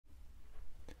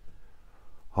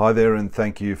Hi there, and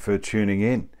thank you for tuning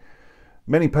in.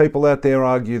 Many people out there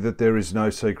argue that there is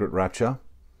no secret rapture.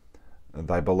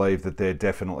 They believe that there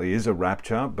definitely is a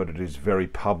rapture, but it is very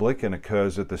public and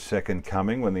occurs at the second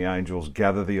coming when the angels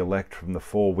gather the elect from the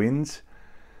four winds.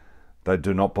 They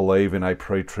do not believe in a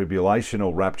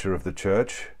pre-tribulational rapture of the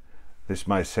church. This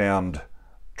may sound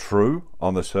true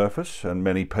on the surface, and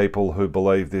many people who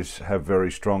believe this have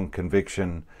very strong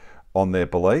conviction on their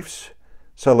beliefs.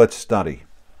 So let's study.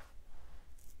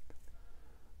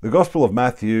 The Gospel of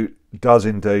Matthew does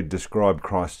indeed describe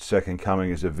Christ's second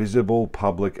coming as a visible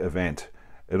public event.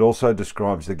 It also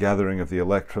describes the gathering of the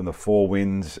elect from the four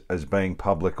winds as being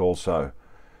public also.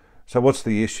 So what's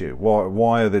the issue?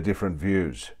 Why are there different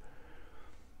views?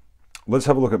 Let's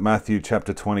have a look at Matthew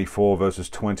chapter 24 verses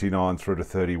 29 through to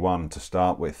 31 to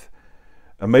start with.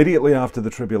 Immediately after the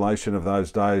tribulation of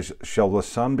those days shall the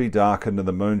sun be darkened and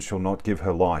the moon shall not give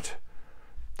her light.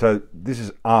 So this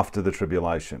is after the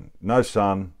tribulation. No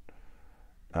sun,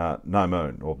 no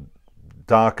moon, or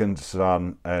darkened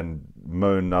sun and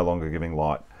moon no longer giving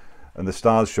light. And the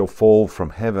stars shall fall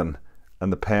from heaven,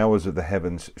 and the powers of the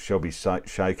heavens shall be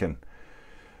shaken.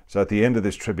 So at the end of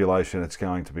this tribulation, it's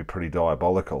going to be pretty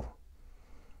diabolical.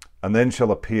 And then shall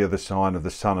appear the sign of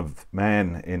the Son of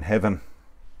Man in heaven.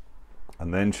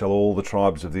 And then shall all the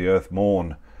tribes of the earth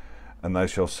mourn, and they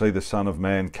shall see the Son of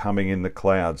Man coming in the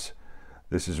clouds.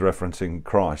 This is referencing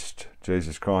Christ,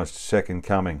 Jesus Christ's second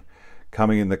coming,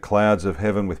 coming in the clouds of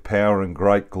heaven with power and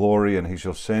great glory, and he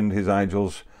shall send his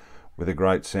angels with a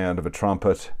great sound of a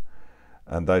trumpet,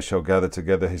 and they shall gather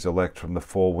together his elect from the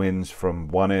four winds, from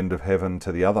one end of heaven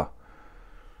to the other.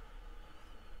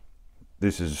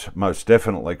 This is most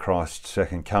definitely Christ's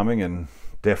second coming, and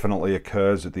definitely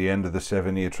occurs at the end of the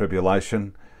 7-year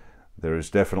tribulation. There is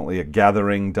definitely a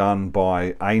gathering done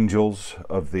by angels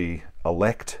of the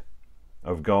elect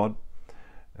of God.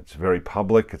 It's very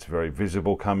public, it's a very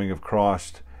visible coming of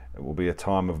Christ. It will be a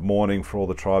time of mourning for all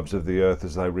the tribes of the earth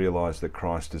as they realize that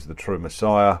Christ is the true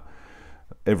Messiah.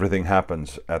 Everything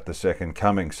happens at the second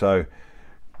coming. So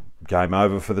game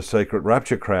over for the secret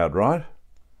rapture crowd, right?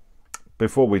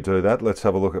 Before we do that, let's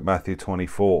have a look at Matthew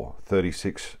 24,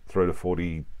 36 through to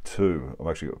 42. I've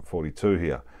actually got 42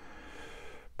 here.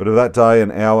 But of that day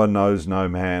and hour knows no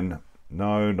man,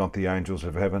 no, not the angels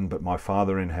of heaven, but my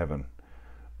Father in heaven.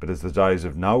 But as the days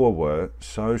of Noah were,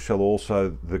 so shall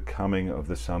also the coming of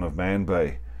the Son of Man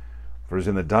be. For as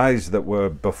in the days that were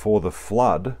before the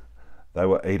flood, they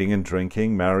were eating and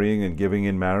drinking, marrying and giving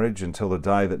in marriage, until the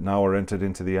day that Noah entered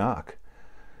into the ark,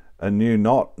 and knew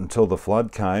not until the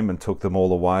flood came and took them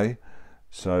all away,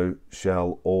 so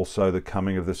shall also the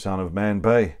coming of the Son of Man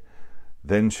be.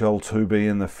 Then shall two be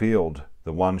in the field,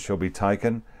 the one shall be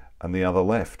taken, and the other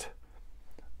left.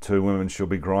 Two women shall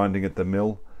be grinding at the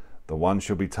mill, the one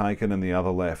shall be taken and the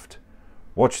other left.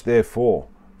 Watch therefore,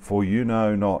 for you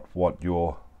know not what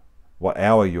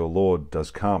hour your Lord does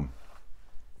come.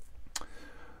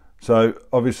 So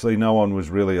obviously no one was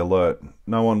really alert.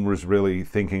 No one was really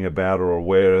thinking about or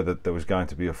aware that there was going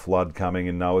to be a flood coming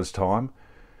in Noah's time.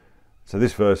 So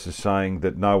this verse is saying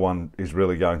that no one is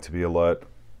really going to be alert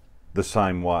the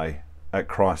same way at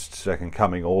Christ's second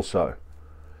coming also.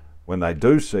 When they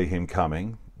do see him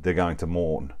coming, they're going to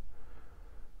mourn.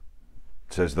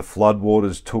 It says the flood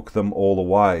waters took them all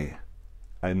away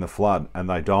in the flood, and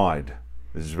they died.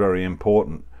 This is very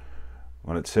important.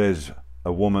 When it says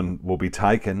a woman will be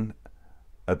taken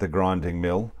at the grinding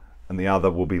mill and the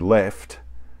other will be left,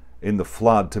 in the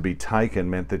flood, to be taken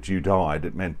meant that you died.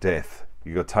 It meant death.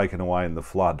 You got taken away in the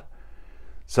flood.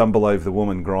 Some believe the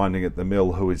woman grinding at the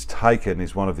mill who is taken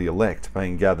is one of the elect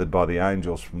being gathered by the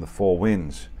angels from the four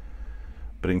winds.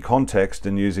 But in context,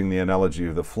 and using the analogy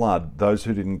of the flood, those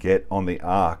who didn't get on the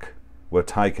ark were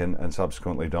taken and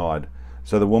subsequently died.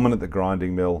 So the woman at the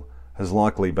grinding mill has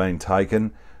likely been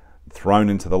taken, thrown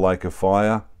into the lake of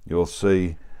fire. You'll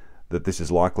see that this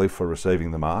is likely for receiving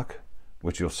the mark,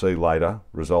 which you'll see later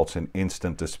results in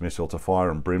instant dismissal to fire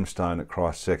and brimstone at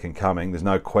Christ's second coming. There's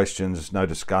no questions, no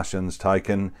discussions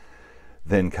taken,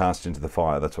 then cast into the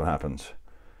fire. That's what happens.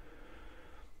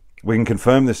 We can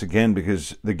confirm this again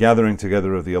because the gathering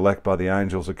together of the elect by the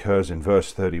angels occurs in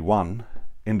verse 31,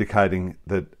 indicating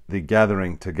that the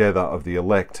gathering together of the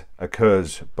elect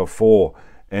occurs before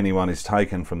anyone is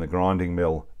taken from the grinding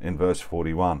mill in verse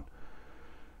 41.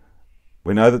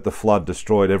 We know that the flood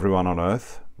destroyed everyone on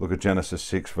earth. Look at Genesis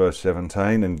 6 verse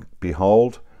 17, and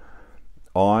behold,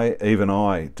 I, even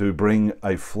I, do bring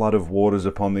a flood of waters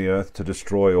upon the earth to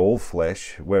destroy all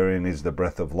flesh, wherein is the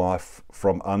breath of life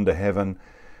from under heaven,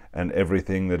 and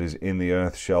everything that is in the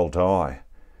earth shall die.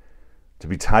 To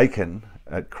be taken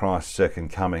at Christ's second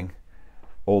coming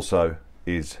also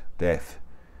is death.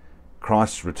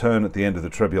 Christ's return at the end of the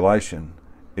tribulation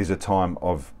is a time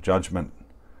of judgment.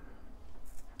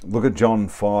 Look at John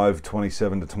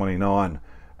 5:27-29.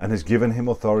 And has given him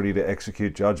authority to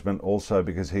execute judgment also,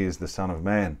 because he is the Son of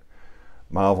Man.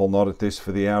 Marvel not at this,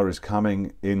 for the hour is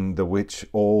coming in the which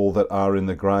all that are in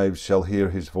the graves shall hear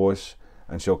his voice,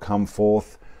 and shall come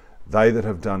forth, they that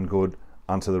have done good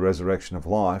unto the resurrection of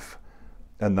life,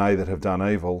 and they that have done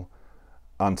evil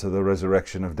unto the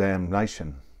resurrection of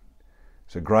damnation.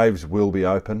 So graves will be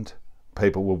opened.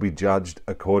 People will be judged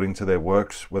according to their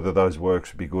works, whether those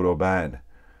works be good or bad.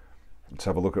 Let's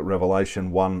have a look at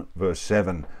Revelation 1 verse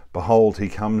 7. Behold, he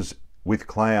comes with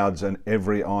clouds, and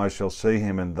every eye shall see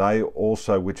him, and they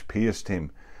also which pierced him,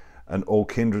 and all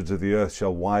kindreds of the earth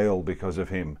shall wail because of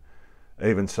him.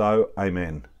 Even so,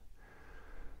 amen.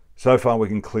 So far we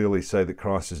can clearly see that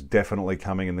Christ is definitely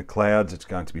coming in the clouds. It's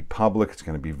going to be public, it's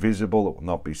going to be visible, it will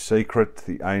not be secret.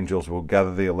 The angels will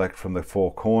gather the elect from the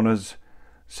four corners.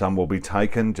 Some will be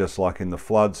taken, just like in the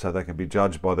flood, so they can be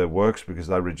judged by their works because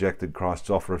they rejected Christ's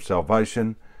offer of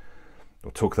salvation,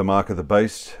 or took the mark of the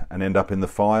beast and end up in the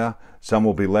fire. Some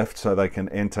will be left so they can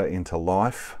enter into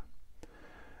life,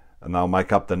 and they'll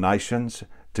make up the nations.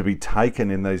 To be taken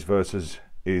in these verses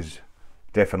is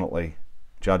definitely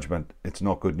judgment. It's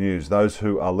not good news. Those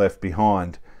who are left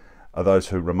behind are those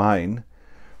who remain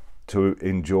to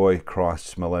enjoy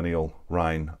Christ's millennial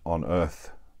reign on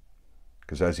earth.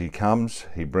 Because as he comes,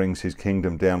 he brings his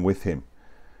kingdom down with him.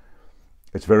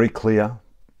 It's very clear.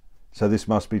 So this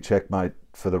must be checkmate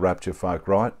for the rapture folk,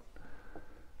 right?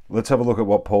 Let's have a look at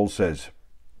what Paul says.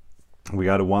 We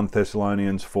go to 1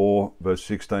 Thessalonians 4, verse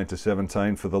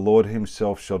 16-17. For the Lord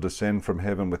himself shall descend from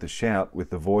heaven with a shout, with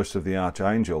the voice of the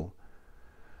archangel,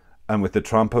 and with the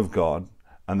trump of God,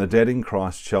 and the dead in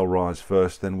Christ shall rise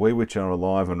first. Then we which are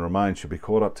alive and remain shall be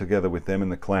caught up together with them in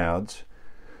the clouds,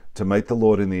 to meet the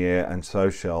Lord in the air, and so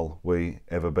shall we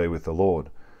ever be with the Lord.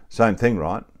 Same thing,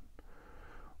 right?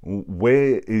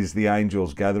 Where is the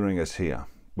angels gathering us here?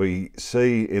 We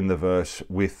see in the verse,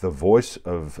 with the voice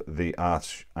of the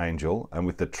archangel and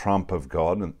with the trump of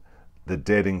God, and the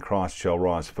dead in Christ shall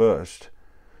rise first.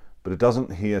 But it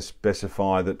doesn't here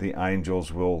specify that the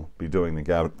angels will be doing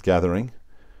the gathering.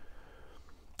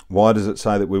 Why does it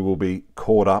say that we will be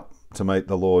caught up to meet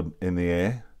the Lord in the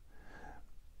air?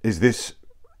 Is this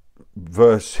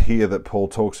verse here that Paul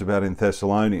talks about in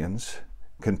Thessalonians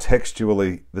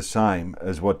contextually the same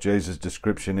as what Jesus'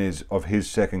 description is of his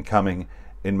second coming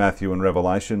in Matthew and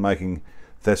Revelation, making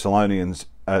Thessalonians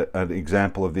an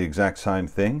example of the exact same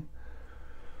thing?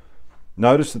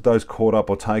 Notice that those caught up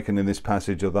or taken in this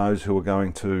passage are those who are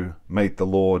going to meet the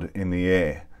Lord in the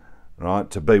air, right?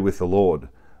 To be with the Lord.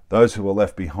 Those who are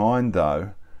left behind,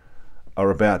 though, are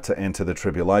about to enter the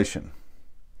tribulation.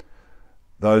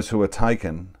 Those who are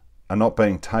taken are not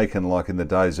being taken like in the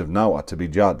days of Noah to be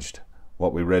judged,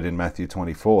 what we read in Matthew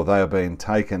 24. They are being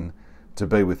taken to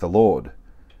be with the Lord.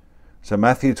 So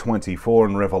Matthew 24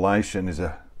 and Revelation is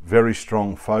a very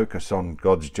strong focus on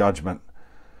God's judgment.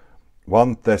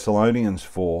 1 Thessalonians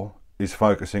 4 is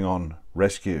focusing on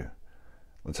rescue.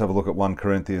 Let's have a look at 1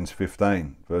 Corinthians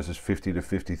 15, verses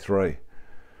 50-53.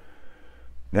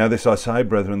 Now this I say,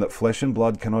 brethren, that flesh and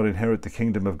blood cannot inherit the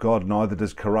kingdom of God, neither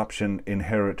does corruption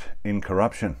inherit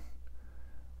incorruption.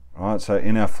 All right, so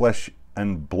in our flesh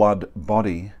and blood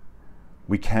body,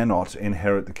 we cannot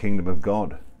inherit the kingdom of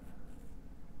God.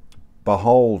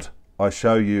 Behold, I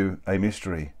show you a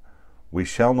mystery. We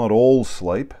shall not all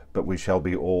sleep, but we shall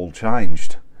be all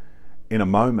changed. In a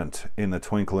moment, in the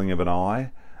twinkling of an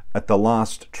eye, at the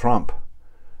last trump.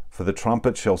 For the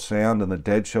trumpet shall sound, and the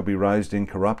dead shall be raised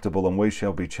incorruptible, and we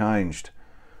shall be changed.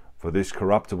 For this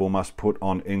corruptible must put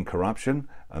on incorruption,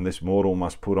 and this mortal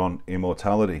must put on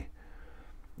immortality.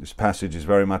 This passage is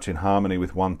very much in harmony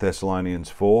with 1 Thessalonians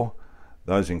 4.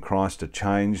 Those in Christ are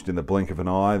changed in the blink of an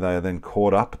eye. They are then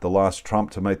caught up at the last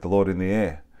trump to meet the Lord in the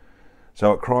air.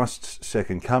 So at Christ's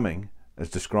second coming, as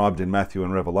described in Matthew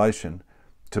and Revelation,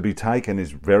 to be taken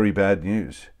is very bad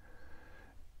news.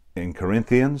 In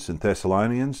Corinthians and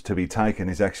Thessalonians, to be taken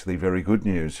is actually very good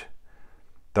news.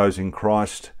 Those in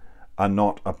Christ are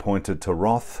not appointed to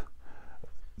wrath.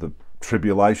 The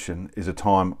tribulation is a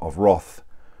time of wrath.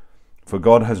 For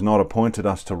God has not appointed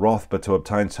us to wrath, but to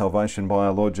obtain salvation by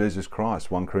our Lord Jesus Christ.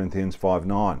 1 Corinthians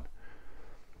 5:9.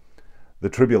 The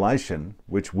tribulation,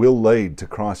 which will lead to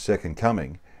Christ's second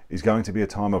coming, is going to be a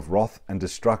time of wrath and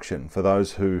destruction for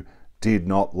those who did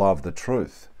not love the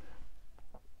truth.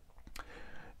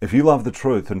 If you love the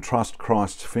truth and trust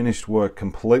Christ's finished work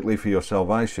completely for your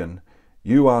salvation,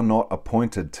 you are not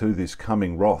appointed to this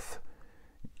coming wrath.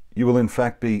 You will in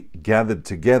fact be gathered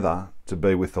together to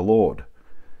be with the Lord.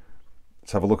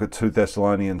 Let's have a look at 2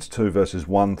 Thessalonians 2 verses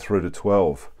 1 through to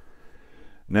 12.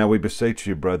 Now we beseech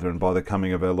you, brethren, by the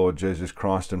coming of our Lord Jesus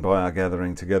Christ and by our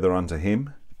gathering together unto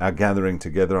him,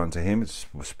 it's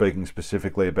speaking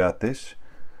specifically about this,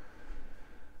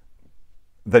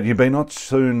 that you be not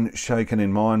soon shaken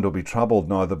in mind or be troubled,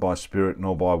 neither by spirit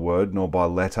nor by word nor by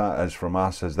letter, as from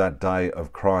us, as that day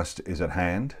of Christ is at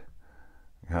hand.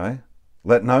 Okay?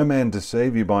 Let no man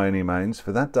deceive you by any means,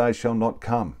 for that day shall not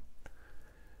come.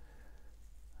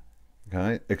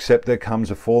 Okay? Except there comes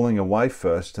a falling away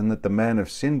first, and that the man of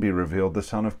sin be revealed, the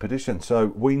son of perdition. So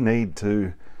we need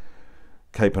to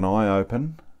keep an eye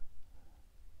open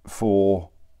for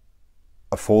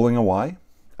a falling away,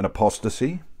 an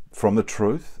apostasy from the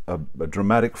truth, a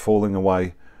dramatic falling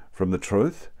away from the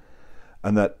truth,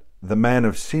 and that the man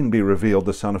of sin be revealed,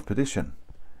 the son of perdition.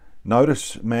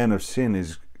 Notice man of sin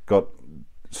is got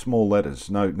small letters,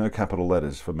 no capital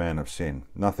letters for man of sin.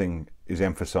 Nothing is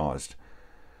emphasized.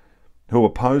 Who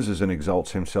opposes and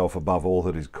exalts himself above all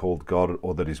that is called God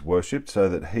or that is worshipped, so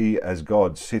that he as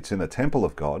God sits in the temple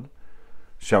of God,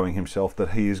 showing himself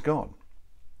that he is God.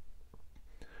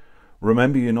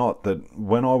 Remember you not that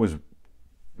when I was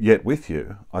yet with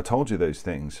you, I told you these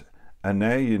things, and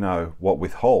now you know what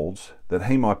withholds, that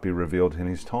he might be revealed in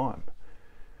his time.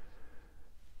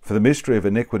 For the mystery of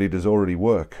iniquity does already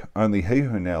work. Only he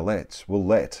who now lets will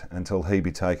let until he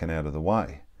be taken out of the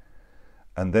way.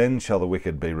 And then shall the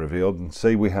wicked be revealed. And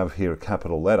see, we have here a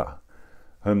capital letter,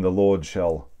 whom the Lord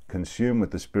shall consume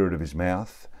with the spirit of his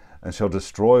mouth, and shall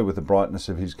destroy with the brightness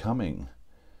of his coming.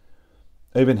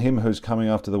 Even him who is coming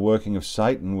after the working of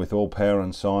Satan, with all power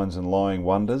and signs and lying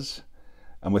wonders,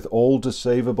 and with all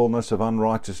deceivableness of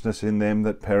unrighteousness in them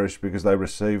that perish, because they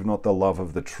receive not the love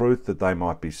of the truth, that they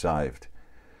might be saved.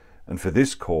 And for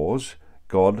this cause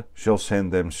God shall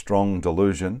send them strong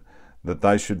delusion, that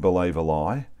they should believe a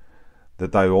lie,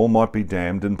 that they all might be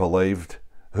damned and believed,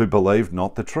 who believed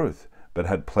not the truth, but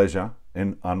had pleasure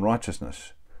in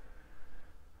unrighteousness.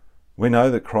 We know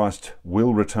that Christ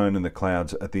will return in the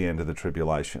clouds at the end of the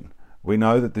tribulation. We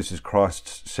know that this is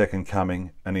Christ's second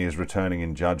coming, and he is returning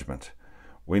in judgment.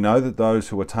 We know that those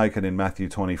who are taken in Matthew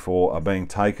 24 are being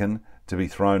taken to be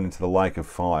thrown into the lake of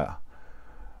fire.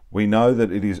 We know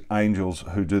that it is angels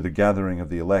who do the gathering of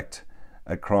the elect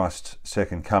at Christ's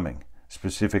second coming,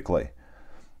 specifically.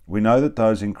 We know that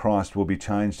those in Christ will be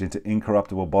changed into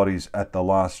incorruptible bodies at the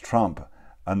last trump,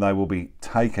 and they will be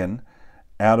taken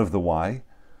out of the way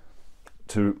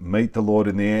to meet the Lord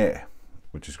in the air,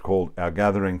 which is called our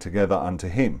gathering together unto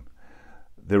him.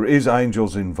 There is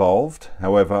angels involved.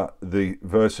 However, the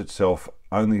verse itself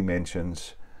only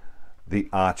mentions the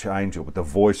archangel, with the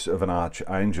voice of an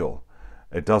archangel.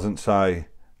 It doesn't say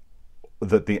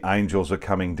that the angels are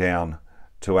coming down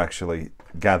to actually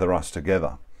gather us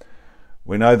together.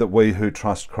 We know that we who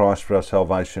trust Christ for our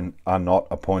salvation are not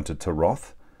appointed to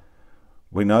wrath.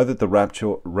 We know that the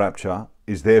rapture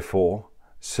is therefore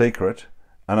secret,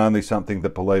 and only something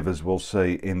that believers will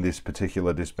see in this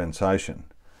particular dispensation.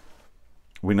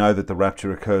 We know that the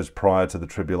rapture occurs prior to the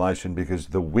tribulation, because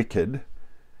the wicked,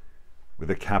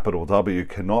 with a capital W,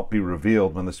 cannot be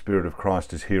revealed when the Spirit of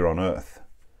Christ is here on earth.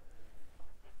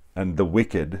 And the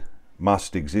wicked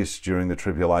must exist during the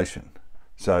tribulation.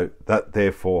 So that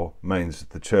therefore means that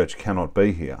the church cannot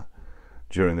be here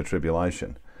during the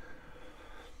tribulation.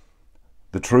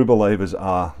 The true believers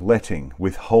are letting,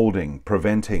 withholding,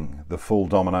 preventing the full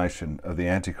domination of the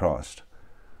Antichrist.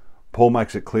 Paul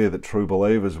makes it clear that true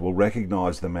believers will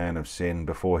recognize the man of sin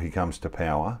before he comes to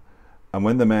power, and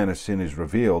when the man of sin is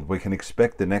revealed, we can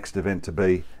expect the next event to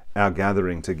be our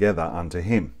gathering together unto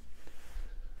him.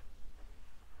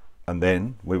 And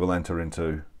then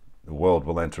the world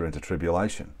will enter into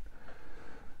tribulation.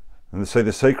 And see,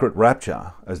 the secret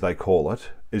rapture, as they call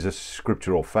it, is a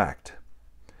scriptural fact.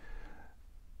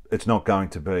 It's not going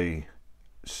to be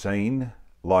seen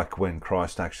like when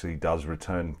Christ actually does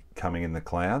return, coming in the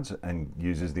clouds and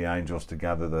uses the angels to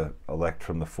gather the elect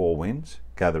from the four winds,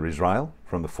 gather Israel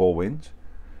from the four winds.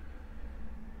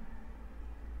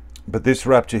 But this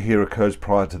rapture here occurs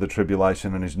prior to the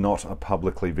tribulation and is not a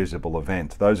publicly visible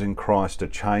event. Those in Christ are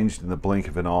changed in the blink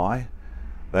of an eye.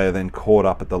 They are then caught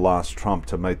up at the last trump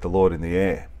to meet the Lord in the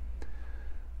air,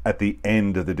 at the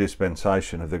end of the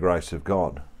dispensation of the grace of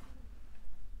God.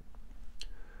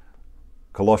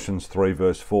 Colossians 3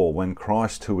 verse 4, when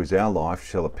Christ, who is our life,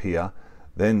 shall appear,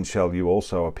 then shall you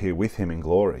also appear with him in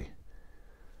glory.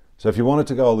 So if you wanted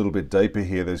to go a little bit deeper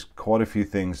here, there's quite a few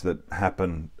things that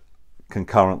happen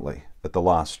concurrently at the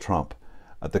last trump,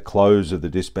 at the close of the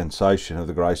dispensation of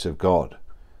the grace of God.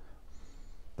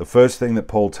 The first thing that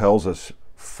Paul tells us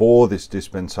for this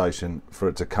dispensation, for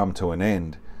it to come to an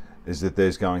end, is that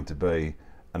there's going to be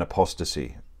an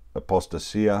apostasy,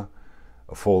 apostasia,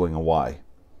 a falling away.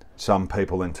 Some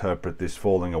people interpret this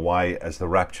falling away as the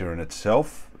rapture in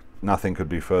itself. Nothing could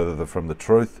be further from the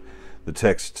truth. The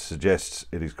text suggests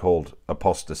it is called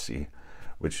apostasy,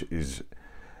 which is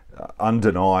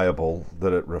undeniable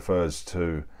that it refers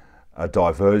to a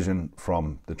diversion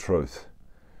from the truth.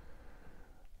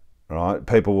 Right?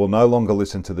 People will no longer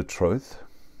listen to the truth.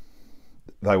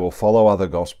 They will follow other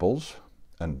gospels,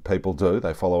 and people do.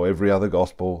 They follow every other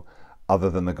gospel other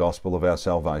than the gospel of our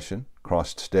salvation,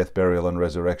 Christ's death, burial and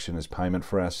resurrection as payment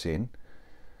for our sin.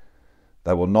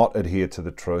 They will not adhere to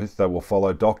the truth. They will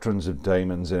follow doctrines of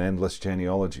demons and endless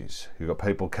genealogies. You've got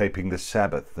people keeping the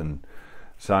Sabbath and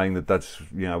saying that that's,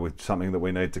 something that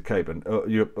we need to keep. And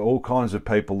all kinds of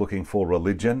people looking for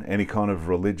religion, any kind of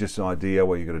religious idea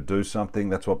where you've got to do something.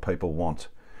 That's what people want.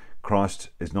 Christ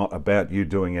is not about you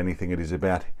doing anything. It is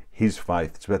about his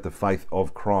faith. It's about the faith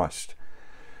of Christ.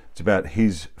 It's about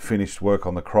his finished work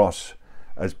on the cross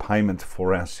as payment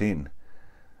for our sin.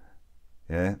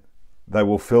 Yeah. They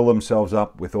will fill themselves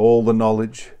up with all the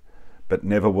knowledge, but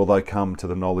never will they come to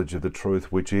the knowledge of the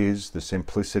truth, which is the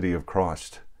simplicity of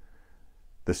Christ.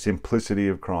 The simplicity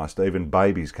of Christ. Even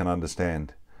babies can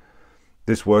understand.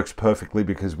 This works perfectly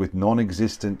because with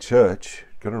non-existent church,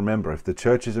 you've got to remember, if the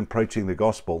church isn't preaching the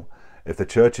gospel, if the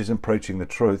church isn't preaching the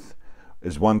truth,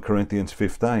 as 1 Corinthians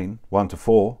 15,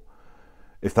 1-4,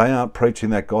 if they aren't preaching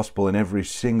that gospel in every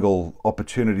single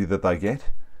opportunity that they get,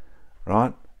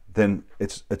 right, then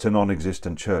it's a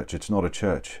non-existent church. It's not a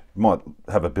church. It might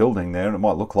have a building there and it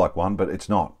might look like one, but it's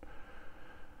not.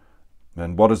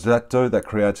 And what does that do? That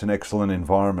creates an excellent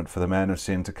environment for the man of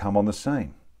sin to come on the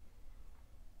scene.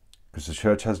 Because the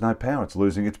church has no power. It's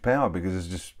losing its power because there's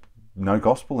just no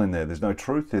gospel in there. There's no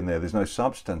truth in there. There's no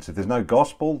substance. If there's no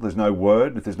gospel, there's no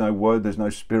word. If there's no word, there's no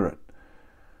spirit.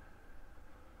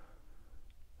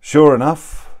 Sure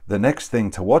enough, the next thing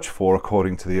to watch for,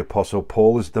 according to the Apostle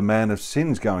Paul, is the man of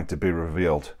sin's going to be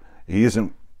revealed. He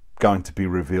isn't going to be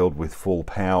revealed with full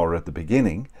power at the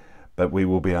beginning, but we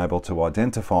will be able to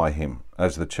identify him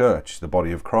as the church, the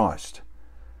body of Christ.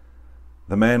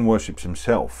 The man worships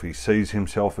himself. He sees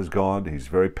himself as God. He's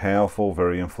very powerful,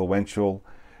 very influential.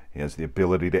 He has the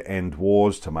ability to end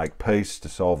wars, to make peace, to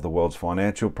solve the world's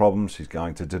financial problems. He's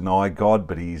going to deny God,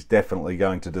 but he's definitely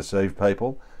going to deceive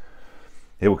people.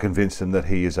 He will convince them that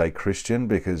he is a Christian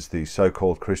because the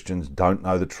so-called Christians don't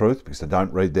know the truth because they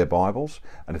don't read their Bibles.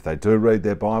 And if they do read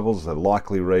their Bibles, they're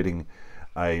likely reading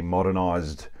a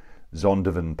modernized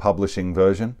Zondervan publishing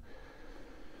version.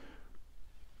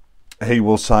 He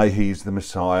will say he's the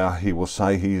Messiah. He will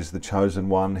say he is the chosen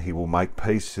one. He will make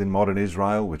peace in modern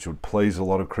Israel, which would please a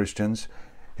lot of Christians.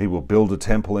 He will build a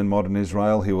temple in modern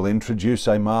Israel. He will introduce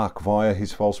a mark via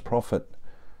his false prophet.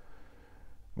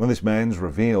 When this man's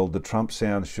revealed, the trump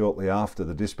sounds shortly after.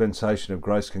 The dispensation of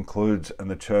grace concludes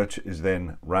and the church is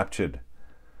then raptured.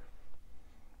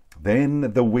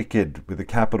 Then the wicked, with a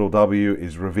capital W,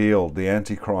 is revealed. The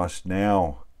Antichrist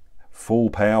now full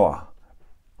power.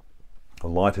 The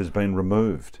light has been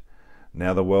removed.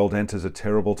 Now the world enters a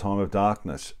terrible time of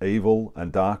darkness, evil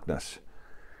and darkness.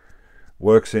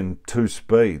 Works in two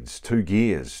speeds, two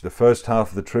gears. The first half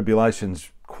of the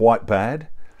tribulation's quite bad.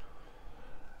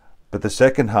 But the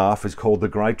second half is called the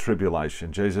Great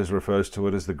Tribulation. Jesus refers to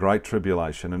it as the Great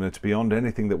Tribulation, and it's beyond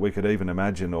anything that we could even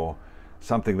imagine or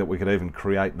something that we could even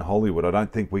create in Hollywood. I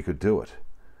don't think we could do it.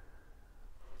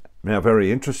 Now,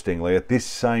 very interestingly, at this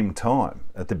same time,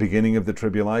 at the beginning of the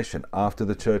tribulation, after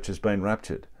the church has been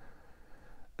raptured,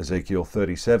 Ezekiel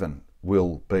 37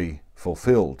 will be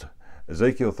fulfilled.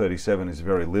 Ezekiel 37 is a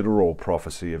very literal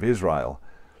prophecy of Israel.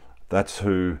 That's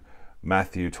who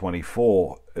Matthew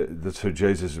 24, that's who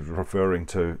Jesus is referring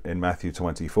to in Matthew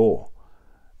 24,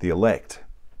 the elect.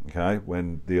 Okay,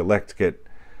 when the elect get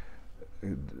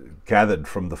gathered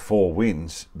from the four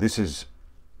winds, this is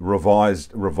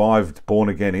revived,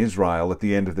 born-again Israel at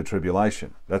the end of the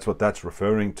tribulation. That's what that's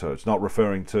referring to. It's not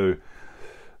referring to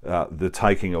the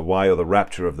taking away or the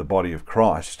rapture of the body of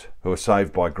Christ, who are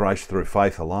saved by grace through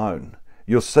faith alone.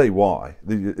 You'll see why.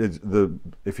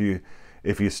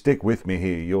 If you stick with me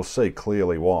here, you'll see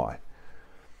clearly why.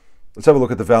 Let's have a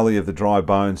look at the valley of the dry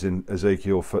bones in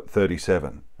Ezekiel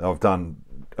 37. I've done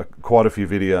quite a few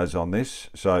videos on this,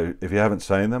 so if you haven't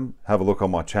seen them, have a look on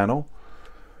my channel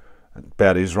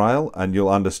about Israel and you'll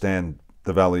understand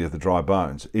the valley of the dry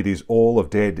bones. It is all of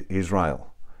dead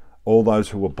Israel, all those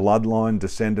who were bloodline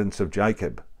descendants of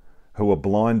Jacob, who were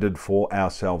blinded for our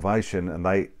salvation, and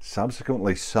they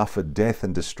subsequently suffered death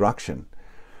and destruction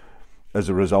as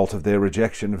a result of their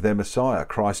rejection of their Messiah.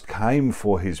 Christ came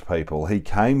for his people. He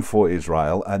came for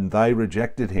Israel, and they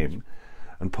rejected him.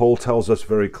 And Paul tells us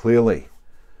very clearly,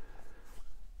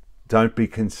 don't be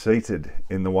conceited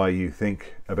in the way you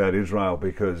think about Israel,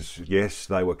 because yes,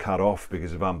 they were cut off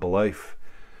because of unbelief.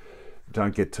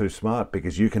 Don't get too smart,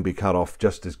 because you can be cut off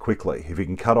just as quickly. If he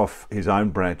can cut off his own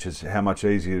branches, how much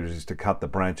easier it is to cut the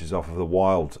branches off of the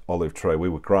wild olive tree we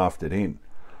were grafted in.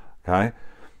 Okay?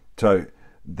 So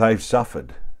they've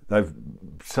suffered. They've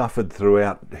suffered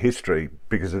throughout history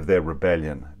because of their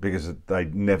rebellion, because they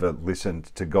never listened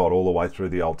to God all the way through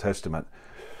the Old Testament.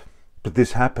 But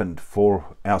this happened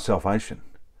for our salvation.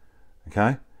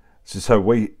 Okay? So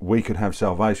we could have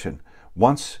salvation.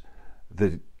 Once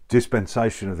the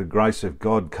dispensation of the grace of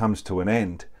God comes to an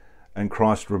end and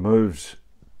Christ removes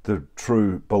the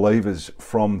true believers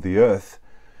from the earth,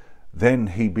 then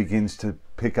he begins to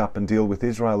pick up and deal with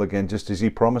Israel again, just as he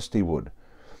promised he would.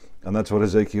 And that's what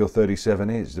Ezekiel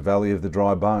 37 is, the valley of the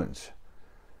dry bones.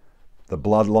 The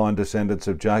bloodline descendants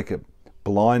of Jacob,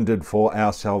 blinded for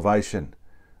our salvation.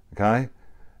 Okay?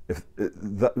 If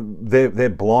their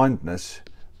blindness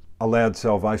allowed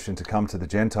salvation to come to the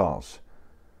Gentiles.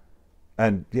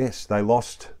 And yes, they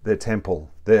lost their temple.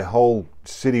 Their whole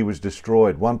city was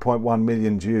destroyed. 1.1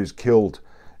 million Jews killed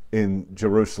in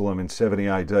Jerusalem in 70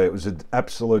 AD. It was an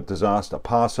absolute disaster.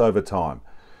 Passover time.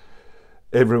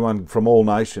 Everyone from all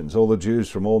nations, all the Jews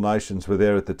from all nations were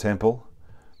there at the temple,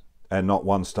 and not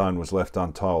one stone was left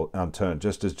unturned,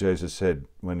 just as Jesus said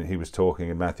when he was talking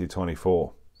in Matthew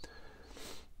 24.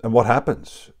 And what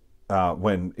happens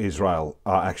when Israel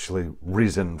are actually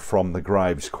risen from the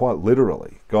graves? Quite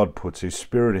literally, God puts his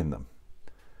Spirit in them.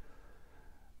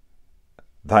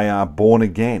 They are born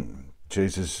again.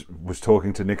 Jesus was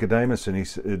talking to Nicodemus,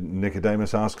 and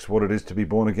Nicodemus asks what it is to be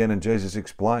born again, and Jesus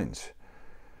explains.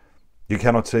 You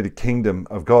cannot see the kingdom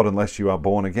of God unless you are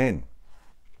born again.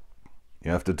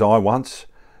 You have to die once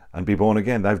and be born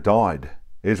again. They've died.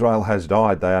 Israel has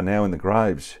died. They are now in the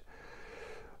graves.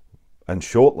 And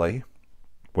shortly,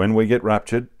 when we get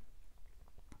raptured,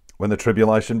 when the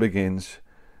tribulation begins,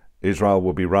 Israel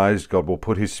will be raised. God will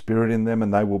put his Spirit in them,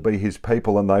 and they will be his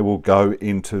people, and they will go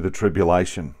into the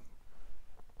tribulation.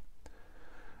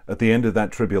 At the end of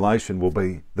that tribulation will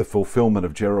be the fulfillment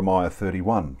of Jeremiah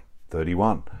 31,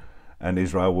 and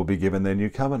Israel will be given their new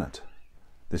covenant.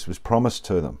 This was promised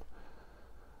to them.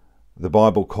 The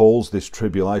Bible calls this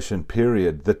tribulation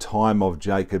period the time of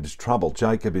Jacob's trouble.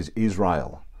 Jacob is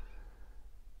Israel.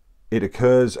 It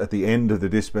occurs at the end of the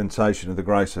dispensation of the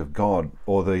grace of God,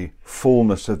 or the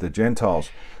fullness of the Gentiles.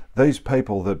 These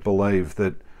people that believe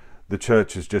that the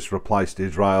church has just replaced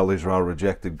Israel, Israel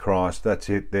rejected Christ, that's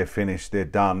it, they're finished, they're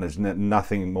done, there's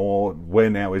nothing more,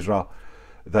 we're now Israel,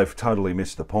 they've totally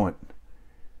missed the point.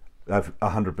 They've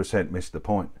 100% missed the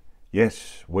point.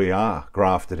 Yes, we are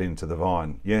grafted into the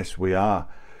vine. Yes, we are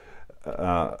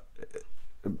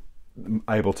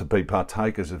able to be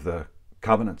partakers of the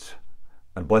covenants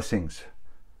and blessings.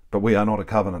 But we are not a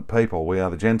covenant people. We are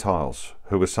the Gentiles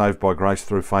who were saved by grace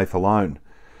through faith alone,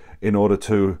 in order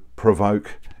to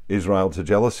provoke Israel to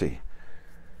jealousy.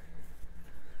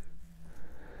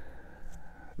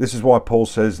 This is why Paul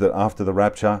says that after the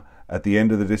rapture, at the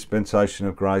end of the dispensation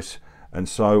of grace, and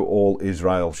so all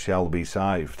Israel shall be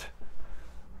saved.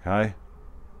 Okay?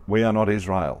 We are not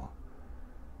Israel.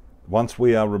 Once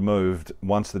we are removed,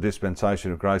 once the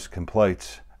dispensation of grace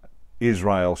completes,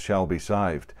 Israel shall be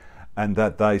saved, and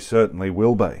that they certainly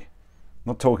will be. I'm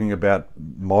not talking about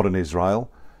modern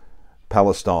Israel,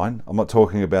 Palestine. I'm not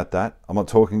talking about that. I'm not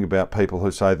talking about people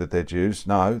who say that they're Jews.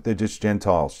 No, they're just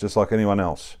Gentiles, just like anyone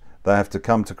else. They have to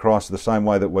come to Christ the same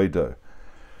way that we do.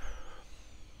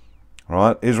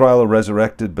 Right? Israel are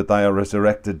resurrected, but they are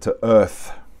resurrected to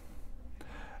earth,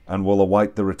 and will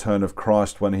await the return of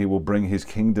Christ, when he will bring his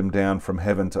kingdom down from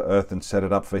heaven to earth and set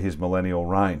it up for his millennial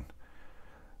reign.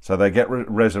 So they get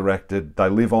resurrected, they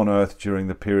live on earth during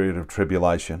the period of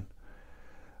tribulation.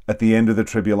 At the end of the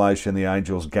tribulation, the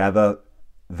angels gather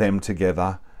them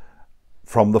together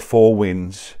from the four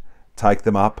winds, take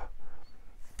them up,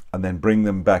 and then bring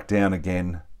them back down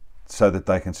again, so that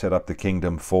they can set up the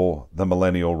kingdom for the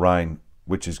millennial reign,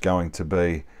 which is going to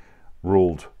be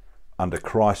ruled under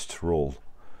Christ's rule.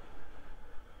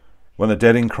 When the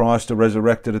dead in Christ are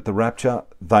resurrected at the rapture,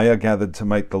 they are gathered to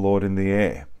meet the Lord in the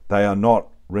air. They are not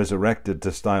resurrected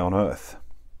to stay on earth.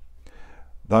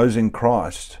 Those in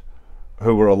Christ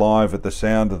who were alive at the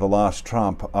sound of the last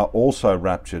trump are also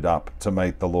raptured up to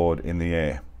meet the Lord in the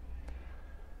air.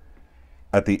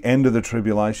 At the end of the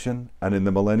tribulation and in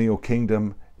the millennial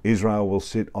kingdom, Israel will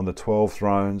sit on the 12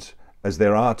 thrones, as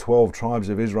there are 12 tribes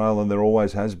of Israel, and there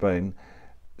always has been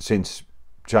since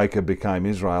Jacob became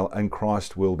Israel, and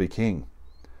Christ will be king.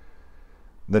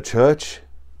 The church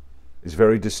is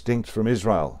very distinct from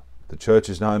Israel. The church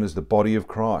is known as the body of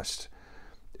Christ.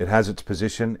 It has its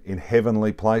position in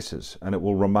heavenly places, and it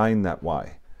will remain that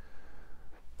way.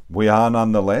 We are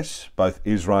nonetheless, both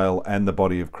Israel and the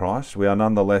body of Christ, we are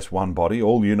nonetheless one body,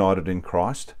 all united in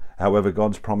Christ. However,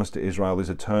 God's promise to Israel is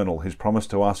eternal. His promise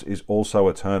to us is also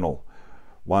eternal.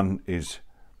 One is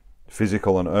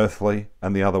physical and earthly,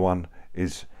 and the other one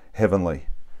is heavenly.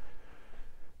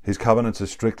 His covenants are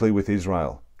strictly with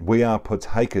Israel. We are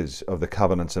partakers of the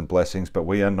covenants and blessings, but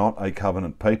we are not a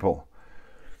covenant people.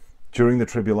 During the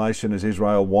tribulation, as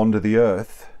Israel wander the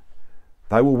earth,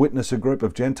 they will witness a group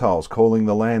of Gentiles calling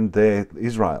the land there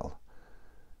Israel,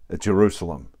 at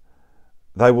Jerusalem.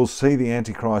 They will see the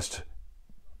Antichrist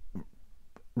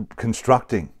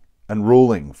constructing and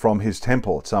ruling from his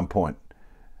temple at some point,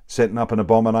 setting up an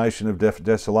abomination of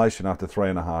desolation after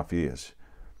 3.5 years.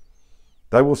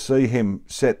 They will see him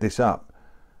set this up.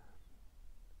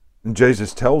 And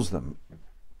Jesus tells them,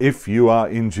 if you are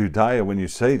in Judea when you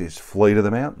see this, flee to the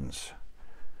mountains.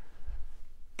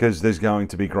 Because there's going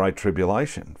to be great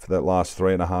tribulation for that last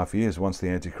 3.5 years once the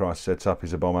Antichrist sets up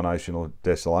his abomination or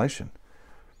desolation.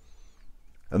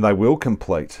 And they will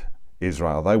complete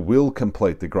Israel. They will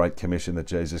complete the great commission that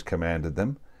Jesus commanded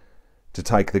them to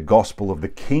take the gospel of the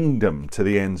kingdom to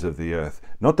the ends of the earth.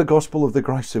 Not the gospel of the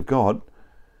grace of God.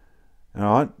 All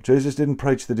right? Jesus didn't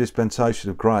preach the dispensation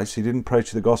of grace. He didn't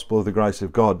preach the gospel of the grace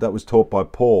of God. That was taught by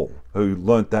Paul, who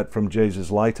learnt that from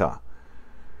Jesus later.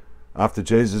 After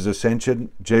Jesus' ascension,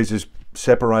 Jesus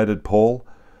separated Paul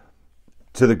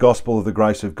to the gospel of the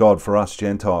grace of God for us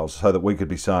Gentiles so that we could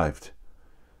be saved.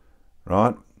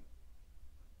 Right?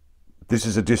 This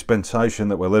is a dispensation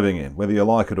that we're living in, whether you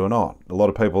like it or not. A lot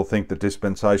of people think that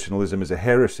dispensationalism is a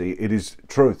heresy. It is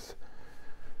truth.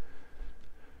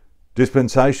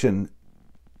 Dispensation,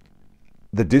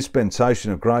 the dispensation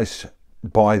of grace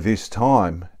by this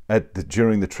time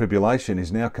during the tribulation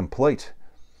is now complete.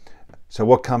 So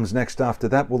what comes next after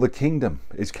that? Well, the kingdom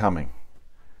is coming.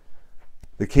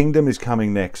 The kingdom is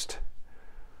coming next.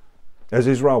 As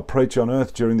Israel preach on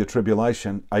earth during the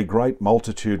tribulation, a great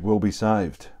multitude will be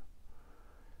saved.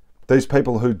 These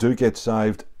people who do get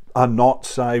saved are not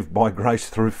saved by grace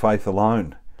through faith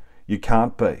alone. You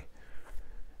can't be.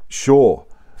 Sure,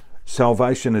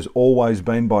 salvation has always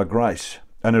been by grace,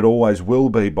 and it always will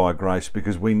be by grace,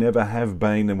 because we never have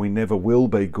been and we never will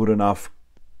be good enough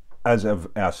as of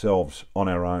ourselves on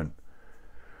our own.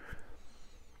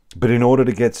 But in order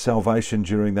to get salvation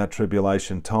during that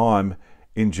tribulation time,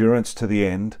 endurance to the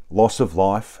end, loss of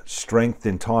life, strength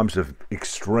in times of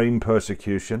extreme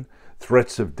persecution,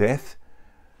 threats of death,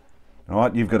 all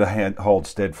right, you've got to hold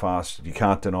steadfast. You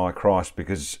can't deny Christ,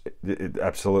 because it's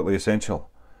absolutely essential.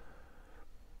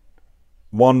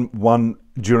 One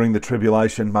during the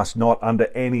tribulation must not under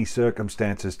any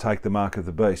circumstances take the mark of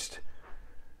the beast.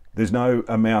 There's no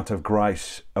amount of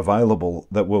grace available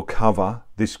that will cover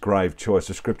this grave choice.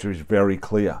 The scripture is very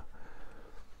clear.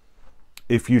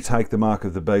 If you take the mark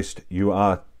of the beast, you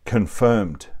are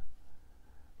confirmed.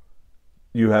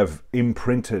 You have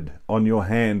imprinted on your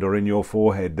hand or in your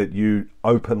forehead that you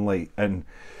openly and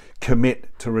commit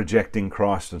to rejecting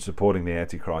Christ and supporting the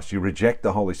Antichrist. You reject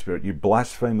the Holy Spirit. You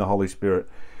blaspheme the Holy Spirit.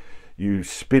 You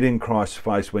spit in Christ's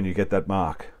face when you get that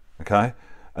mark. Okay?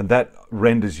 And that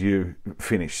renders you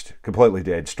finished, completely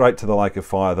dead, straight to the lake of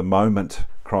fire the moment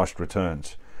Christ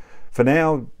returns. For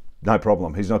now, no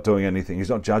problem. He's not doing anything. He's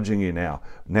not judging you now.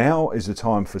 Now is the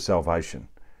time for salvation.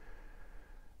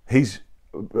 He's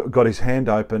got his hand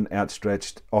open,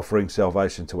 outstretched, offering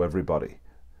salvation to everybody.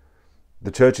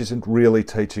 The church isn't really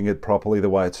teaching it properly the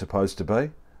way it's supposed to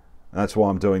be. That's why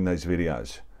I'm doing these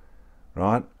videos,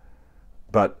 right?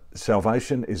 But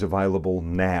salvation is available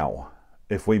now.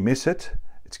 If we miss it,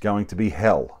 it's going to be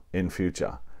hell in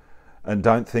future. And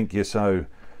don't think you're so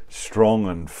strong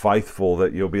and faithful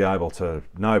that you'll be able to,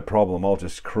 no problem, I'll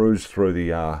just cruise through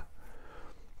the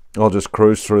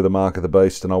mark of the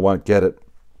beast and I won't get it.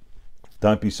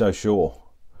 Don't be so sure.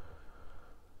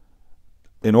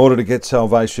 In order to get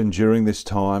salvation during this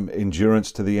time,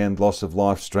 endurance to the end, loss of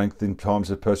life, strength in times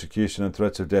of persecution and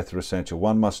threats of death are essential.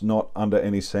 One must not, under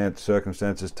any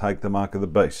circumstances, take the mark of the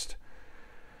beast.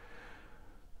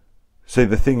 See,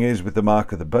 the thing is with the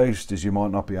mark of the beast is you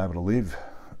might not be able to live,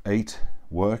 eat,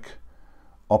 work,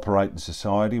 operate in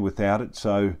society without it.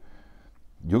 So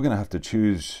you're going to have to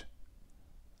choose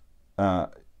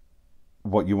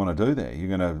what you want to do there.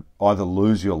 You're going to either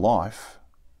lose your life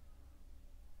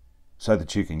so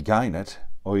that you can gain it,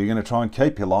 or you're going to try and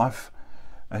keep your life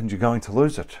and you're going to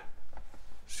lose it.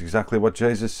 It's exactly what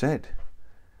Jesus said.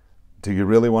 Do you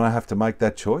really want to have to make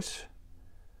that choice?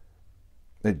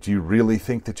 Do you really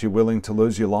think that you're willing to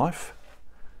lose your life?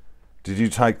 Did you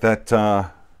take that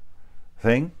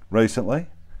thing recently?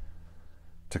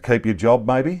 To keep your job,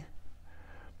 maybe?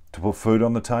 To put food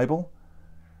on the table?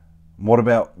 What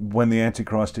about when the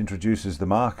Antichrist introduces the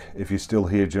mark? If you're still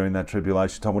here during that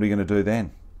tribulation time, what are you going to do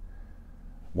then?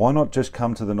 Why not just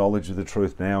come to the knowledge of the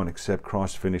truth now and accept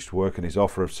Christ's finished work and his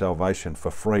offer of salvation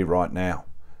for free right now?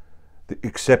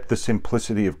 Accept the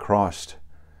simplicity of Christ.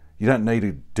 You don't need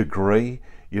a degree.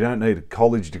 You don't need a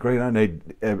college degree. You don't need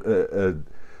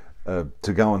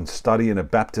to go and study in a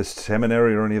Baptist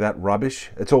seminary or any of that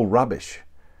rubbish. It's all rubbish.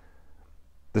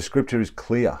 The scripture is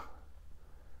clear.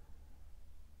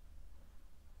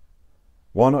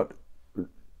 Why not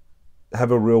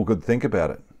have a real good think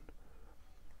about it?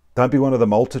 Don't be one of the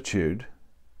multitude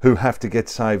who have to get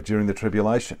saved during the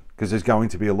tribulation, because there's going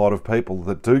to be a lot of people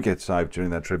that do get saved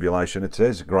during that tribulation. It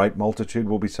says a great multitude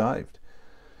will be saved.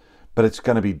 But it's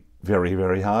going to be very,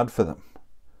 very hard for them.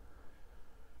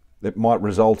 It might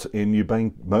result in you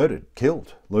being murdered,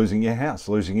 killed, losing your house,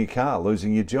 losing your car,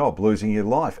 losing your job, losing your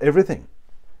life, everything.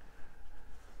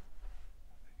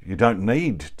 You don't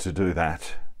need to do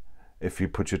that if you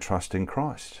put your trust in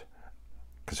Christ,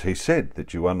 because he said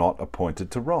that you are not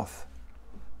appointed to wrath.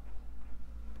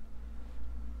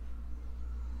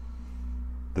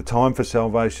 The time for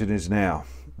salvation is now.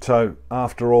 So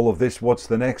after all of this, what's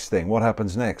the next thing? What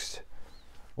happens next?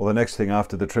 Well, the next thing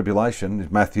after the tribulation is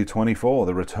Matthew 24,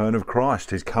 the return of Christ.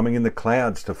 He's coming in the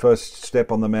clouds to first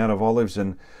step on the Mount of Olives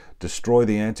and destroy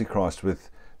the Antichrist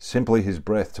with simply his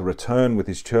breath, to return with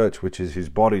his church, which is his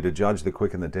body, to judge the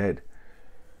quick and the dead.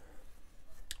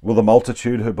 Will the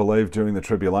multitude who believed during the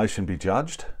tribulation be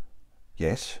judged?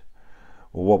 Yes.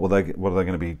 Well, what are they going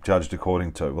to be judged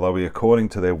according to? Will they be according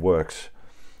to their works?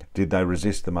 Did they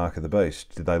resist the mark of the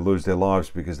beast? Did they lose their lives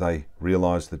because they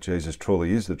realised that Jesus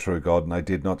truly is the true God and they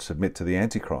did not submit to the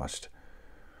Antichrist?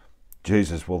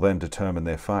 Jesus will then determine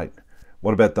their fate.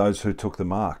 What about those who took the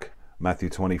mark? Matthew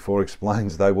 24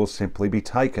 explains they will simply be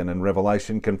taken, and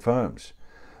Revelation confirms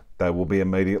they will be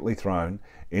immediately thrown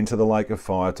into the lake of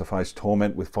fire to face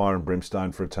torment with fire and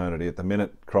brimstone for eternity at the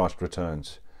minute Christ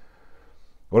returns.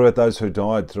 What about those who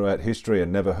died throughout history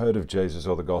and never heard of Jesus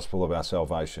or the gospel of our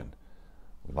salvation?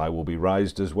 They will be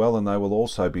raised as well, and they will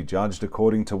also be judged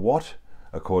according to what?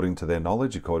 According to their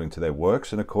knowledge, according to their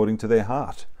works, and according to their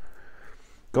heart.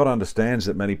 God understands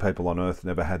that many people on earth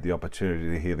never had the opportunity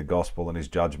to hear the gospel, and his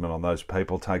judgment on those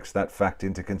people takes that fact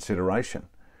into consideration.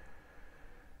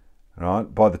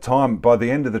 Right? By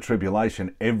the end of the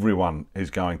tribulation, everyone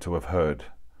is going to have heard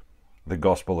the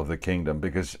gospel of the kingdom,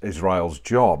 because Israel's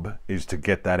job is to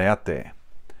get that out there.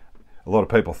 A lot of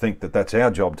people think that that's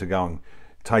our job, to go and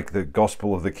take the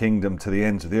gospel of the kingdom to the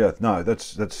ends of the earth. No,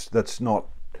 that's not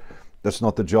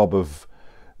the job of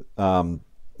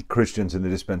Christians in the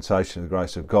dispensation of the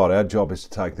grace of God. Our job is to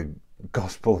take the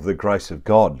gospel of the grace of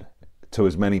God to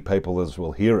as many people as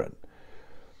will hear it.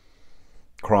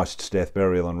 Christ's death,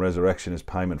 burial, and resurrection is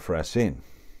payment for our sin.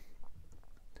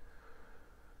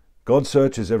 God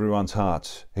searches everyone's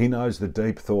hearts. He knows the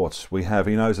deep thoughts we have.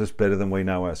 He knows us better than we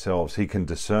know ourselves. He can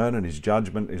discern, and his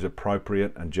judgment is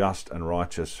appropriate and just and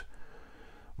righteous.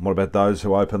 And what about those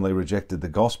who openly rejected the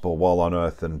gospel while on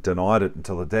earth and denied it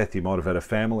until the death? You might have had a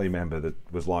family member that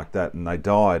was like that and they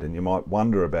died, and you might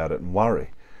wonder about it and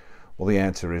worry. Well, the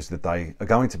answer is that they are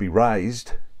going to be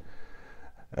raised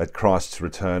at Christ's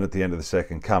return at the end of the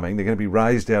second coming. They're going to be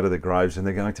raised out of their graves, and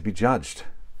they're going to be judged.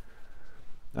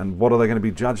 And what are they going to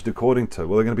be judged according to?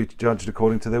 Well, they're going to be judged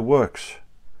according to their works.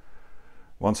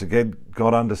 Once again,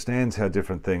 God understands how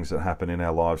different things that happen in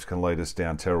our lives can lead us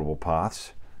down terrible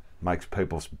paths. Makes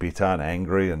people bitter and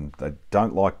angry, and they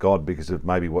don't like God because of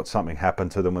maybe something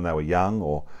happened to them when they were young,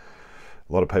 or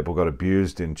a lot of people got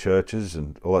abused in churches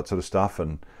and all that sort of stuff,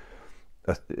 and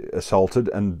assaulted,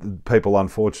 and people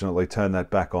unfortunately turn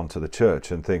that back onto the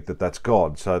church and think that that's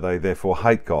God, so they therefore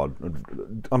hate God.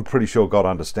 I'm pretty sure God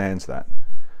understands that.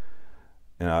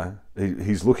 You know,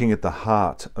 he's looking at the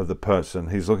heart of the person.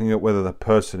 He's looking at whether the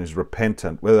person is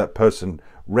repentant, whether that person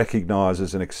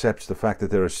recognises and accepts the fact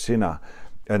that they're a sinner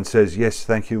and says, yes,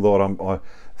 thank you, Lord, I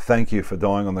thank you for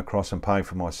dying on the cross and paying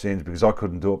for my sins, because I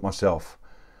couldn't do it myself.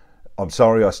 I'm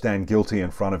sorry I stand guilty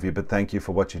in front of you, but thank you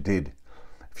for what you did.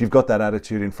 If you've got that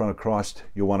attitude in front of Christ,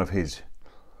 you're one of his.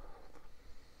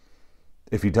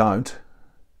 If you don't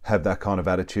have that kind of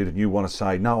attitude and you want to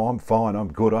say, no, I'm fine,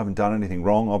 I'm good, I haven't done anything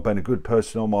wrong, I've been a good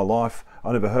person all my life,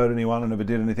 I never hurt anyone, I never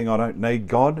did anything, I don't need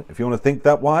God. If you want to think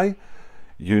that way,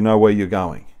 you know where you're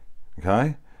going,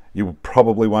 okay? You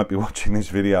probably won't be watching this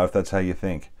video if that's how you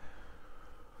think.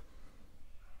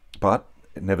 But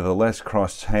nevertheless,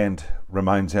 Christ's hand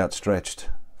remains outstretched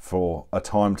for a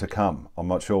time to come. I'm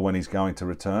not sure when he's going to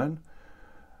return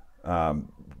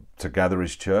to gather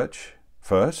his church.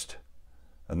 first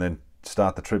and then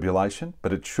start the tribulation,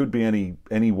 but it should be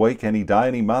any week, any day,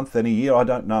 any month, any year, I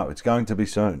don't know. It's going to be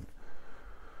soon.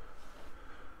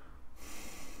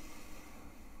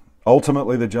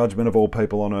 Ultimately, the judgment of all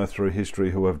people on earth through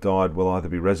history who have died will either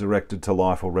be resurrected to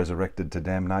life or resurrected to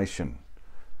damnation.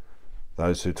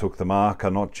 Those who took the mark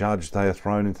are not judged, they are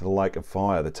thrown into the lake of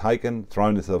fire. They're taken,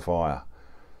 thrown into the fire.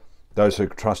 Those who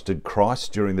trusted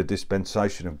Christ during the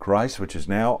dispensation of grace, which is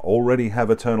now, already have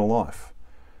eternal life.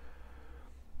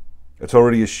 It's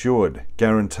already assured,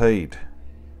 guaranteed,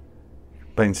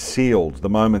 been sealed the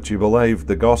moment you believe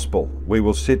the gospel. We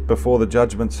will sit before the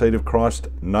judgment seat of Christ,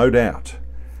 no doubt.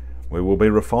 We will be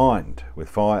refined with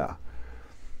fire.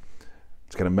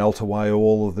 It's going to melt away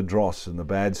all of the dross and the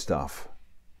bad stuff.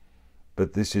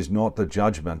 But this is not the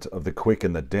judgment of the quick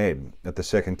and the dead at the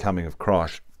second coming of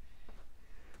Christ.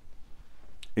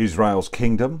 Israel's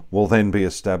kingdom will then be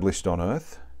established on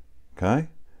earth. Okay?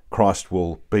 Christ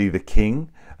will be the king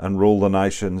and rule the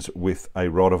nations with a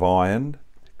rod of iron.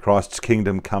 Christ's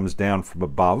kingdom comes down from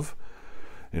above.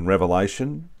 In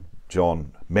Revelation,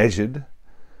 John measured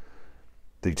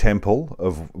the temple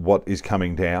of what is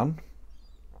coming down.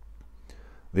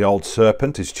 The old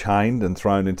serpent is chained and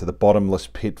thrown into the bottomless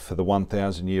pit for the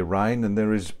 1,000-year reign, and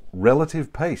there is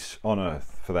relative peace on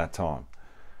earth for that time.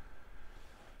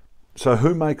 So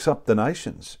who makes up the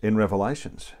nations in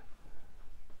Revelations?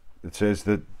 It says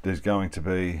that there's going to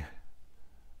be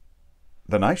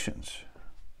the nations,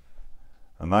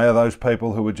 and they are those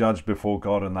people who were judged before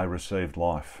God and they received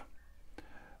life.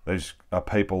 These are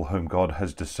people whom God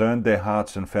has discerned their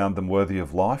hearts and found them worthy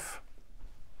of life.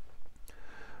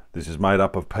 This is made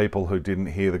up of people who didn't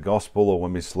hear the gospel or were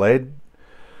misled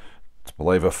to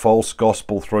believe a false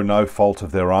gospel through no fault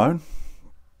of their own.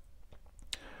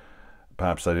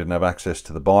 Perhaps they didn't have access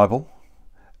to the Bible.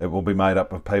 It will be made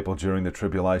up of people during the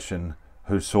tribulation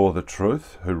who saw the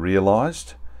truth, who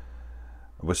realised,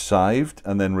 were saved,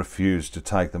 and then refused to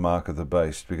take the mark of the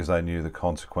beast because they knew the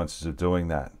consequences of doing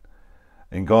that.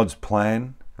 In God's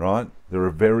plan, right, there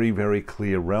are very, very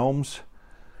clear realms.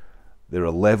 There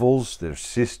are levels, there's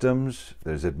systems,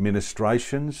 there's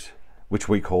administrations, which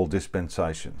we call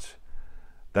dispensations.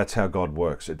 That's how God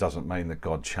works. It doesn't mean that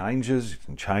God changes,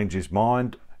 and change his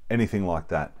mind, anything like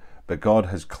that. But God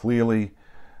has clearly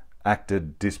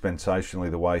acted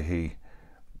dispensationally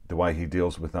the way he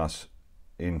deals with us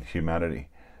in humanity.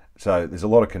 So there's a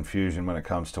lot of confusion when it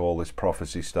comes to all this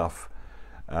prophecy stuff.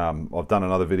 I've done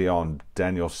another video on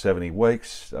Daniel's 70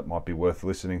 weeks. That might be worth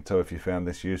listening to if you found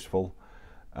this useful.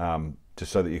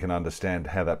 Just so that you can understand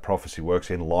how that prophecy works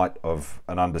in light of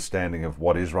an understanding of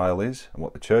what Israel is and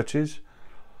what the church is.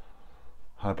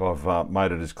 Hope I've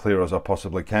made it as clear as I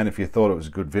possibly can. If you thought it was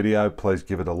a good video, please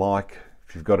give it a like.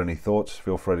 If you've got any thoughts,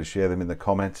 feel free to share them in the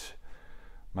comments.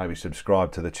 Maybe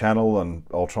subscribe to the channel, and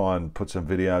I'll try and put some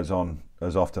videos on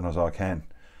as often as I can.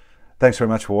 Thanks very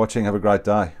much for watching. Have a great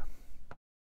day.